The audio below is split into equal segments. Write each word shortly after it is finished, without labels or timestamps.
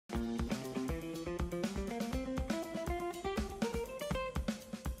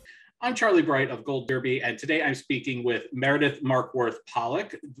I'm Charlie Bright of Gold Derby, and today I'm speaking with Meredith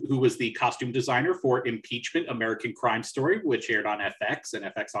Markworth-Pollack, who was the costume designer for Impeachment, American Crime Story, which aired on FX and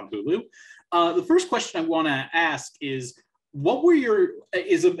FX on Hulu. The first question I want to ask is, what were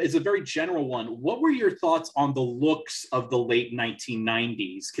is a very general one. What were your thoughts on the looks of the late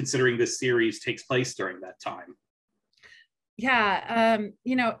 1990s, considering this series takes place during that time? Yeah,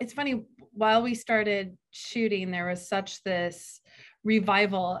 it's funny, while we started shooting, there was such this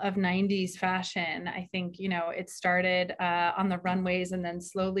revival of 90s fashion. I think, it started on the runways and then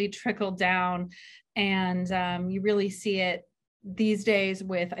slowly trickled down. And you really see it these days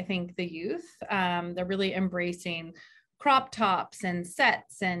with, I think, the youth. They're really embracing crop tops and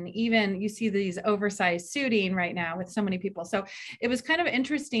sets, and even you see these oversized suiting right now with so many people. So it was kind of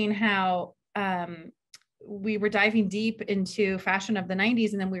interesting how we were diving deep into fashion of the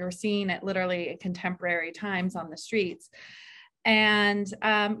 90s, and then we were seeing it literally at contemporary times on the streets. And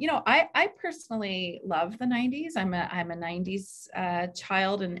I personally love the 90s. I'm a 90s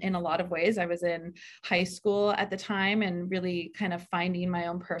child in a lot of ways. I was in high school at the time and really kind of finding my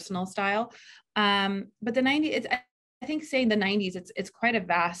own personal style. But the 90s, I think saying the 90s, it's quite a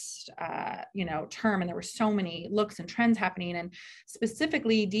vast, term, and there were so many looks and trends happening, and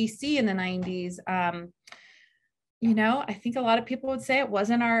specifically DC in the 90s. I think a lot of people would say it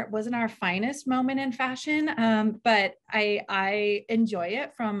wasn't our finest moment in fashion, but I enjoy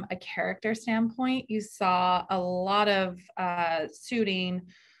it from a character standpoint. You saw a lot of suiting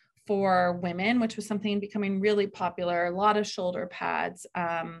for women, which was something becoming really popular, a lot of shoulder pads,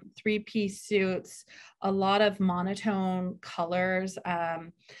 three-piece suits, a lot of monotone colors.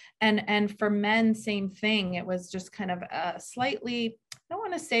 And for men, same thing. It was just kind of a slightly, I don't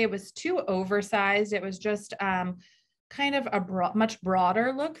want to say it was too oversized. It was just kind of a much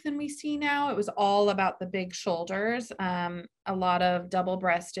broader look than we see now. It was all about the big shoulders, a lot of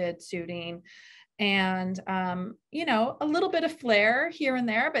double-breasted suiting, and a little bit of flair here and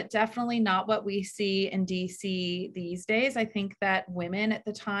there, but definitely not what we see in DC these days. I think that women at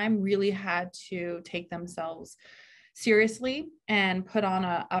the time really had to take themselves seriously and put on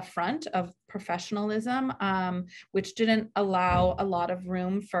a front of professionalism, which didn't allow a lot of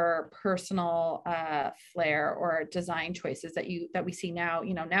room for personal flair or design choices that we see now.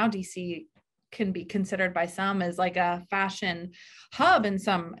 Now DC can be considered by some as like a fashion hub in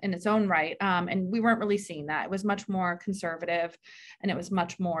its own right. And we weren't really seeing that. It was much more conservative, and it was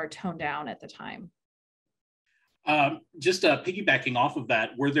much more toned down at the time. Just piggybacking off of that,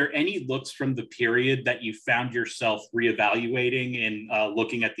 were there any looks from the period that you found yourself reevaluating and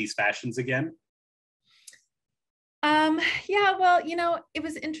looking at these fashions again? Yeah, well, it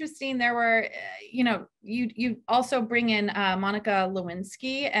was interesting. There were, you also bring in Monica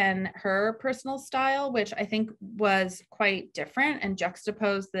Lewinsky and her personal style, which I think was quite different and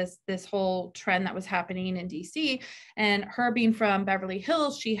juxtaposed this whole trend that was happening in DC. And her being from Beverly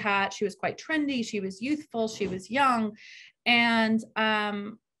Hills, she was quite trendy, she was youthful, she was young. And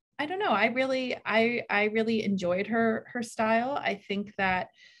I don't know, I really enjoyed her style. I think that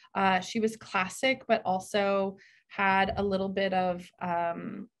she was classic, but also had a little bit of,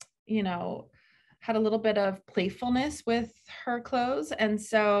 playfulness with her clothes. And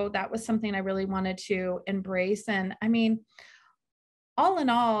so that was something I really wanted to embrace. And I mean, all in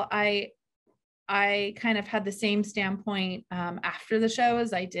all, I kind of had the same standpoint after the show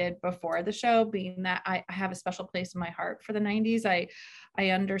as I did before the show, being that I have a special place in my heart for the 90s. I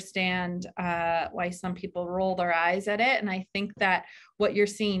understand why some people roll their eyes at it. And I think that what you're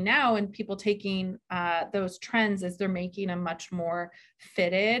seeing now and people taking those trends is they're making them much more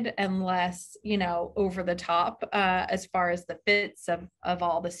fitted and less, over the top as far as the fits of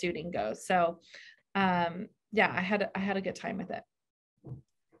all the suiting goes. So yeah, I had a good time with it.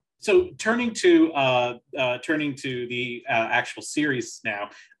 So turning to the actual series now,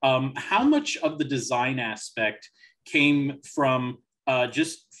 how much of the design aspect came from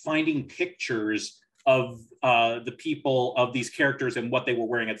just finding pictures of the people, of these characters and what they were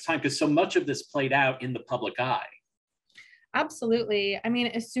wearing at the time? Because so much of this played out in the public eye. Absolutely. I mean,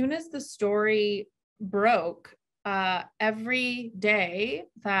 as soon as the story broke, every day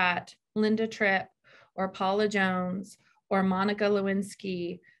that Linda Tripp or Paula Jones or Monica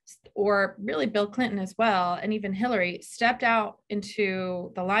Lewinsky, or really Bill Clinton as well, and even Hillary stepped out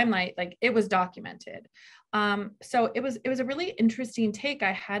into the limelight, like, it was documented. So it was a really interesting take.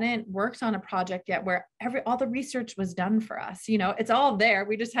 I hadn't worked on a project yet where all the research was done for us. It's all there.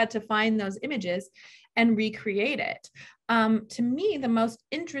 We just had to find those images and recreate it. To me, the most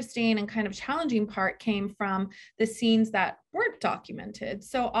interesting and kind of challenging part came from the scenes that weren't documented.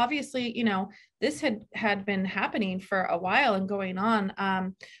 So obviously, this had been happening for a while and going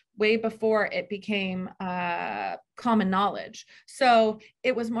on. way before it became common knowledge. So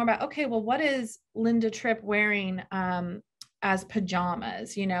it was more about, okay, well, what is Linda Tripp wearing as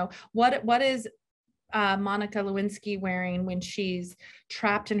pajamas? You know, what is Monica Lewinsky wearing when she's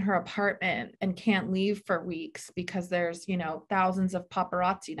trapped in her apartment and can't leave for weeks because there's, you know, thousands of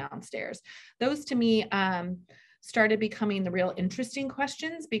paparazzi downstairs? Those to me started becoming the real interesting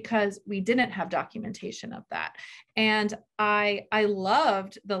questions because we didn't have documentation of that. And I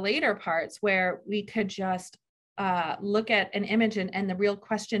loved the later parts where we could just look at an image and the real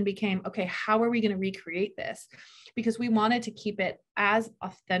question became, okay, how are we going to recreate this? Because we wanted to keep it as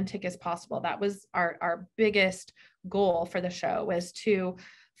authentic as possible. That was our biggest goal for the show, was to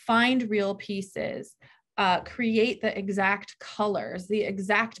find real pieces, create the exact colors, the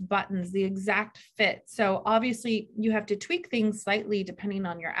exact buttons, the exact fit. So obviously you have to tweak things slightly depending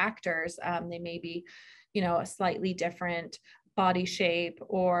on your actors. They may be, you know, a slightly different body shape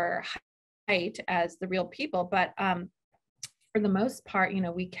or height as the real people. But for the most part, you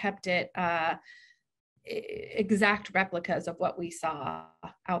know, we kept it exact replicas of what we saw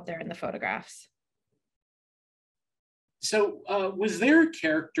out there in the photographs. So was there a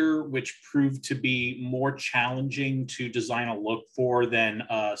character which proved to be more challenging to design a look for than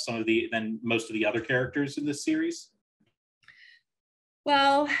most of the other characters in this series?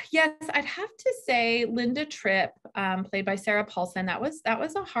 Well, yes, I'd have to say Linda Tripp, played by Sarah Paulson. That was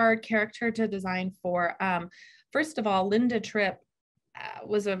a hard character to design for. First of all, Linda Tripp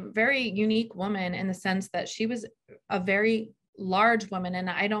was a very unique woman in the sense that she was a very large woman, and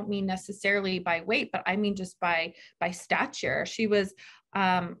I don't mean necessarily by weight, but I mean just by stature. She was,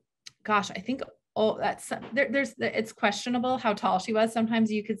 I think, it's questionable how tall she was. Sometimes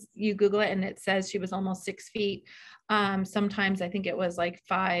you Google it and it says she was almost 6 feet. Sometimes I think it was like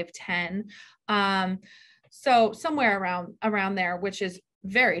 5'10". So somewhere around there, which is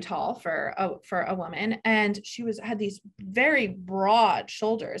very tall for a woman. And she had these very broad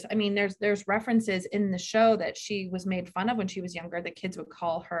shoulders. I mean, there's references in the show that she was made fun of when she was younger. The kids would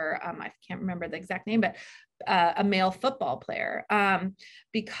call her, I can't remember the exact name, but a male football player,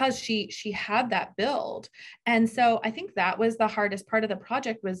 because she had that build. And so I think that was the hardest part of the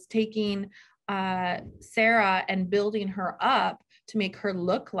project, was taking Sarah and building her up to make her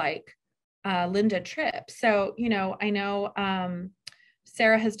look like Linda Tripp. So, you know, I know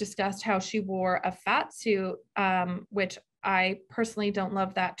Sarah has discussed how she wore a fat suit, which I personally don't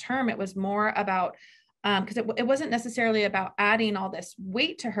love that term. It was more about, because it wasn't necessarily about adding all this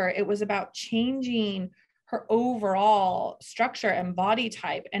weight to her. It was about changing her overall structure and body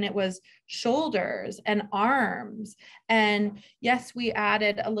type. And it was shoulders and arms. And yes, we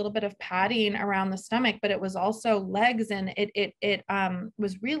added a little bit of padding around the stomach, but it was also legs. And it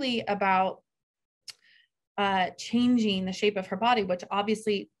was really about changing the shape of her body, which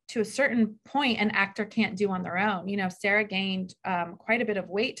obviously to a certain point an actor can't do on their own. You know, Sarah gained quite a bit of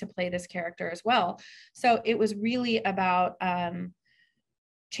weight to play this character as well. So it was really about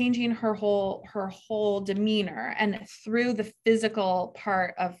changing her whole demeanor and through the physical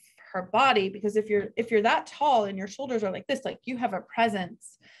part of her body, because if you're that tall and your shoulders are like this, like you have a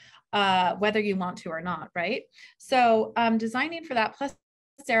presence, whether you want to or not, right? So designing for that, plus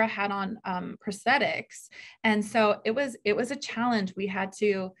Sarah had on prosthetics, and so it was a challenge. We had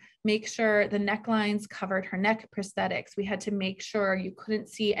to make sure the necklines covered her neck prosthetics. We had to make sure you couldn't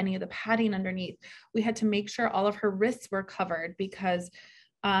see any of the padding underneath. We had to make sure all of her wrists were covered, because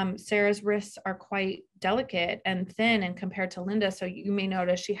Sarah's wrists are quite delicate and thin and compared to Linda. So you may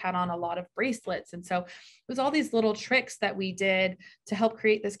notice she had on a lot of bracelets. And so it was all these little tricks that we did to help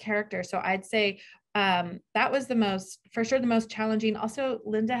create this character. So I'd say that was for sure the most challenging. Also,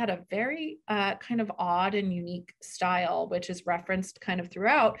 Linda had a very kind of odd and unique style, which is referenced kind of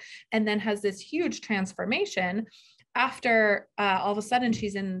throughout, and then has this huge transformation after all of a sudden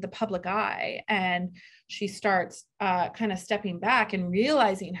she's in the public eye and she starts kind of stepping back and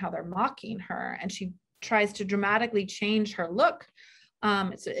realizing how they're mocking her, and she tries to dramatically change her look.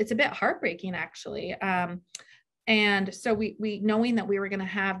 It's a bit heartbreaking, actually. And so we knowing that we were going to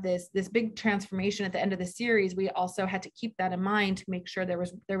have this big transformation at the end of the series, we also had to keep that in mind to make sure there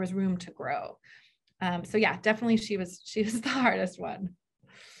was room to grow. So yeah, definitely she was the hardest one.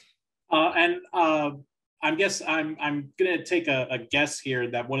 I guess I'm going to take a guess here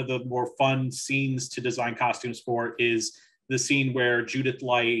that one of the more fun scenes to design costumes for is the scene where Judith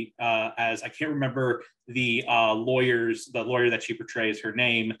Light, as I can't remember the lawyer that she portrays her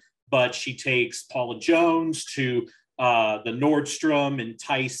name, but she takes Paula Jones to the Nordstrom and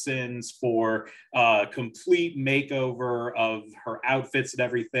Tyson's for complete makeover of her outfits and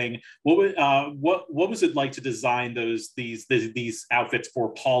everything. What was it like to design these outfits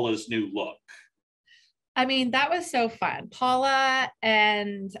for Paula's new look? I mean, that was so fun. Paula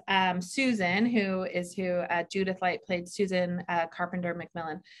and Susan, who Judith Light played Susan Carpenter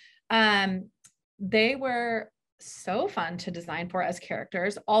McMillan. They were so fun to design for as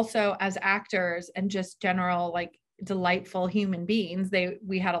characters, also as actors and just general like delightful human beings.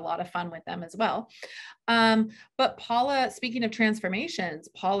 We had a lot of fun with them as well. But Paula, speaking of transformations,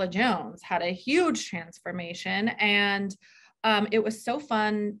 Paula Jones had a huge transformation, and it was so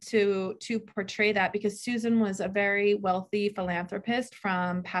fun to portray that because Susan was a very wealthy philanthropist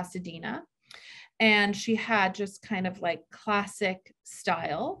from Pasadena, and she had just kind of like classic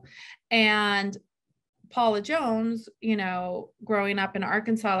style. And Paula Jones, you know, growing up in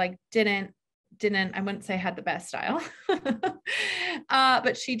Arkansas, like didn't I wouldn't say had the best style,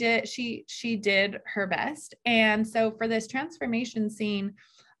 but she did her best. And so for this transformation scene,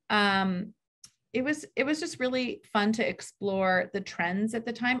 it was just really fun to explore the trends at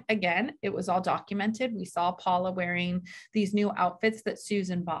the time. Again, it was all documented. We saw Paula wearing these new outfits that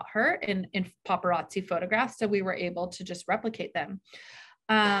Susan bought her in paparazzi photographs, so we were able to just replicate them.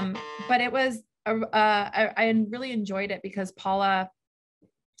 But it was I really enjoyed it because Paula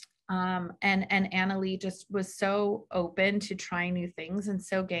and Annalee just was so open to trying new things and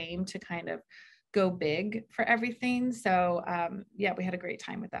so game to kind of go big for everything. So yeah, we had a great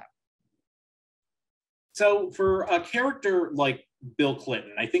time with that. So for a character like Bill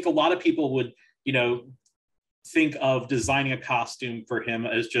Clinton, I think a lot of people would, you know, think of designing a costume for him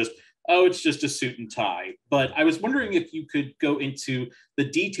as just, oh, it's just a suit and tie. But I was wondering if you could go into the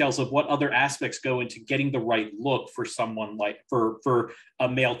details of what other aspects go into getting the right look for someone like, for a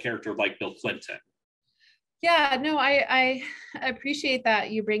male character like Bill Clinton. Yeah, no, I appreciate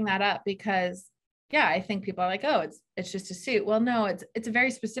that you bring that up because yeah, I think people are like, oh, it's just a suit. Well, no, it's a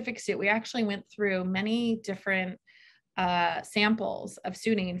very specific suit. We actually went through many different samples of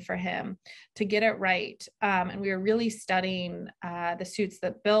suiting for him to get it right. And we were really studying the suits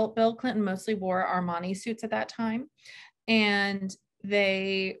that Bill Clinton mostly wore Armani suits at that time. And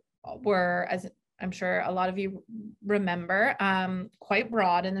they were, as I'm sure a lot of you remember, quite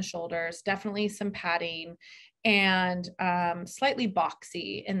broad in the shoulders, definitely some padding, and slightly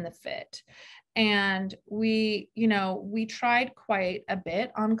boxy in the fit. And we tried quite a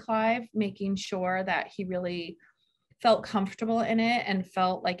bit on Clive, making sure that he really felt comfortable in it and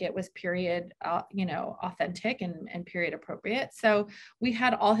felt like it was period, authentic and period appropriate. So we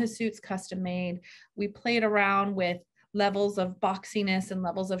had all his suits custom made. We played around with levels of boxiness and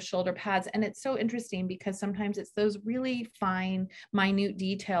levels of shoulder pads. And it's so interesting because sometimes it's those really fine, minute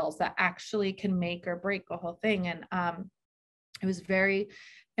details that actually can make or break the whole thing. And it was very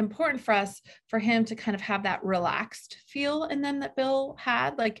important for him to kind of have that relaxed feel in them that Bill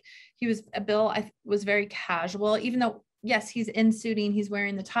had. Like Bill was very casual, even though yes, he's in suiting, he's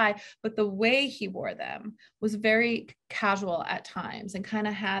wearing the tie, but the way he wore them was very casual at times and kind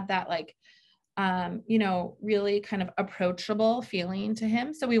of had that like, really kind of approachable feeling to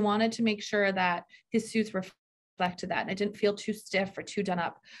him. So we wanted to make sure that his suits reflected that and it didn't feel too stiff or too done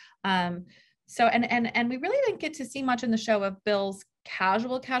up. So, and we really didn't get to see much in the show of Bill's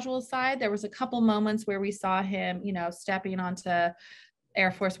casual side. There was a couple moments where we saw him, stepping onto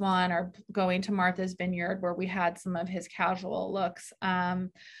Air Force One or going to Martha's Vineyard where we had some of his casual looks.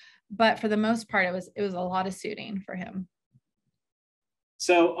 But for the most part, it was a lot of suiting for him.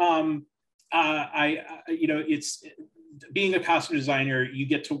 So it's being a costume designer, you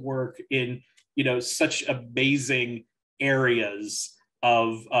get to work in, such amazing areas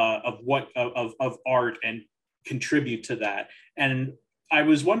of art and contribute to that. And I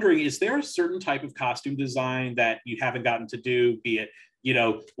was wondering, is there a certain type of costume design that you haven't gotten to do, be it,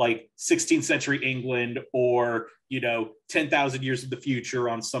 like 16th century England or, 10,000 years in the future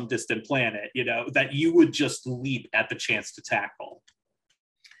on some distant planet, that you would just leap at the chance to tackle?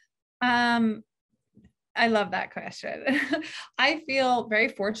 I love that question. I feel very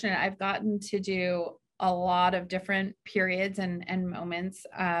fortunate. I've gotten to do a lot of different periods and moments.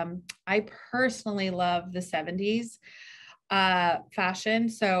 I personally love the 70s fashion.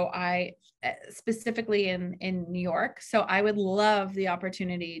 So I specifically in New York. So I would love the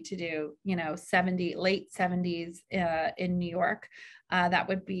opportunity to do, late 70s in New York. That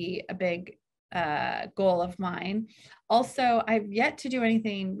would be a big goal of mine. Also, I've yet to do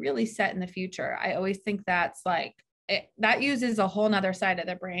anything really set in the future. I always think that's like, that uses a whole nother side of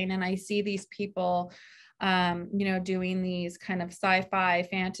the brain. And I see these people you know, doing these kind of sci-fi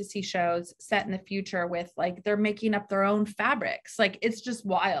fantasy shows set in the future with like, they're making up their own fabrics. Like, it's just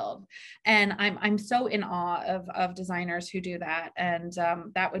wild. And I'm so in awe of designers who do that. And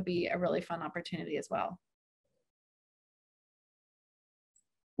that would be a really fun opportunity as well.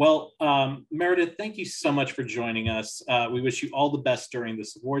 Well, Meredith, thank you so much for joining us. We wish you all the best during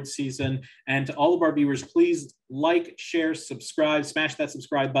this award season. And to all of our viewers, please like, share, subscribe, smash that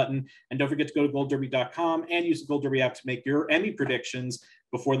subscribe button. And don't forget to go to goldderby.com and use the Gold Derby app to make your Emmy predictions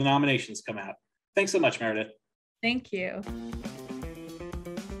before the nominations come out. Thanks so much, Meredith. Thank you.